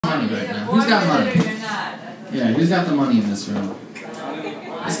money right now? Who's got money? Yeah, who's got the money in this room?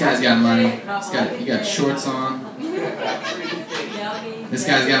 This guy's got money. He got shorts on. This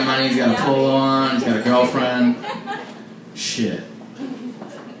guy's got money. He's got a polo on. He's got a girlfriend. Shit.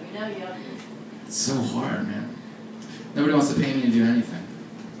 It's so hard, man. Nobody wants to pay me to do anything.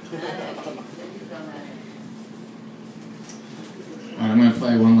 Alright, I'm going to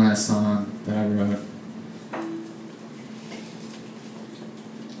play one last song that I wrote.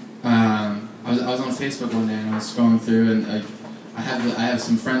 I was on Facebook one day and I was scrolling through, and I have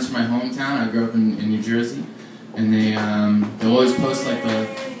some friends from my hometown. I grew up in New Jersey, and they'll always post like the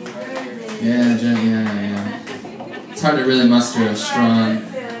yeah. It's hard to really muster a strong.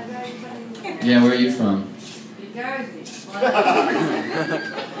 Yeah, where are you from? New Jersey.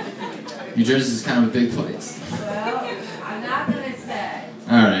 New Jersey is kind of a big place. Well, I'm not gonna say.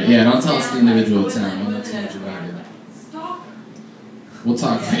 All right, yeah. Don't tell us the individual town. We'll know too much about it. We'll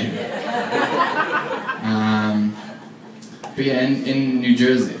talk later. But yeah, in New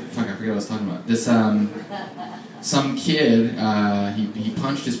Jersey, fuck, I forget what I was talking about. This some kid, he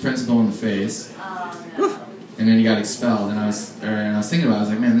punched his principal in the face, and then he got expelled. And I was thinking about it. I was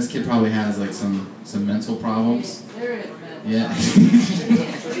like, man, this kid probably has like some mental problems. Yeah. You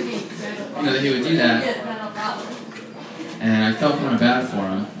know that he would do that. And I felt kind of bad for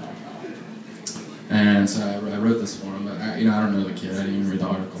him. And so I wrote this for him, but I don't know the kid. I didn't even read the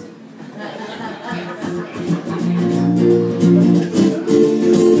article. I'm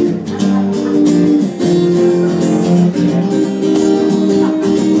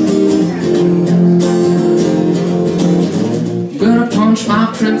gonna punch my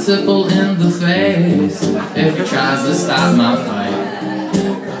principal in the face if he tries to stop my fight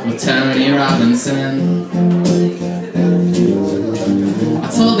with Tony Robinson. I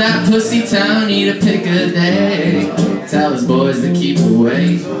told that pussy Tony to pick a day, tell his boys to keep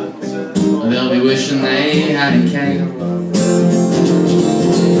away, or they'll be wishing they hadn't came.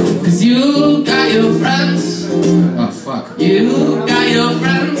 Cause you got your friends, oh fuck, you got your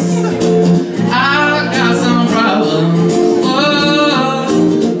friends, I got some problems.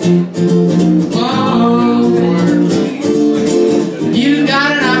 Whoa, you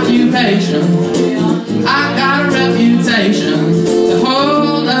got an occupation, I got a reputation.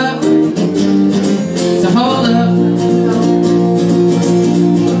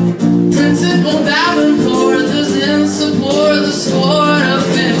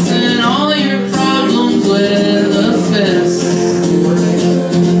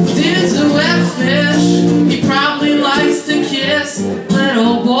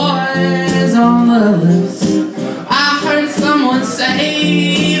 Little boys on the list. I heard someone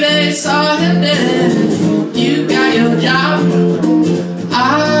say they saw him dead. You got your job,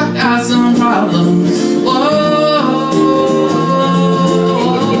 I got some problems. Whoa,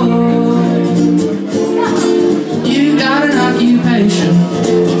 you got an occupation,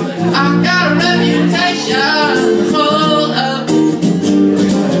 I got a reputation. Hold up,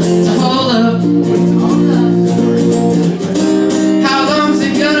 hold up.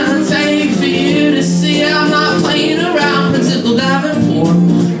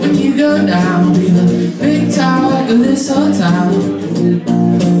 When you go down, be the big talk of this whole town.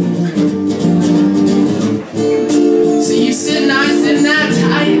 So you sit nice in that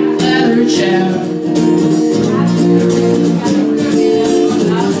tight leather chair.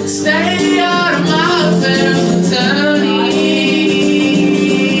 Stay out of my affairs with Tony.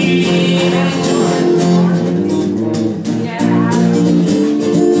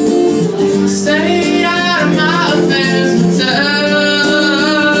 Stay out of my affairs with Tony.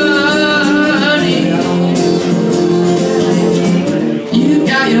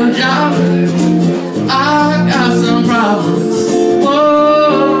 Your job, I got some problems.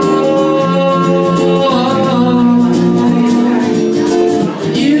 Whoa,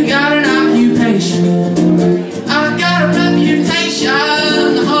 you got an occupation, I got a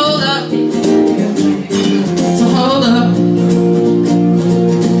reputation. Hold up, so hold up.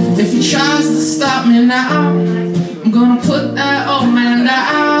 If he tries to stop me now, I'm gonna put that old man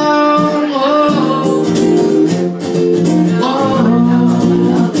down. Whoa.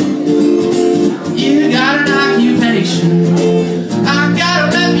 I got a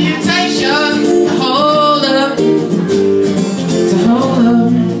reputation to hold up, to hold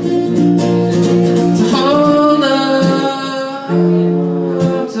up, to hold up,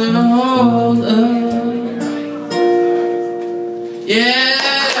 to hold up. Yeah!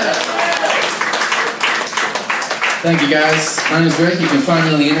 Thank you guys. My name is Rick. You can find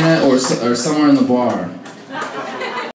me on the internet or somewhere in the bar.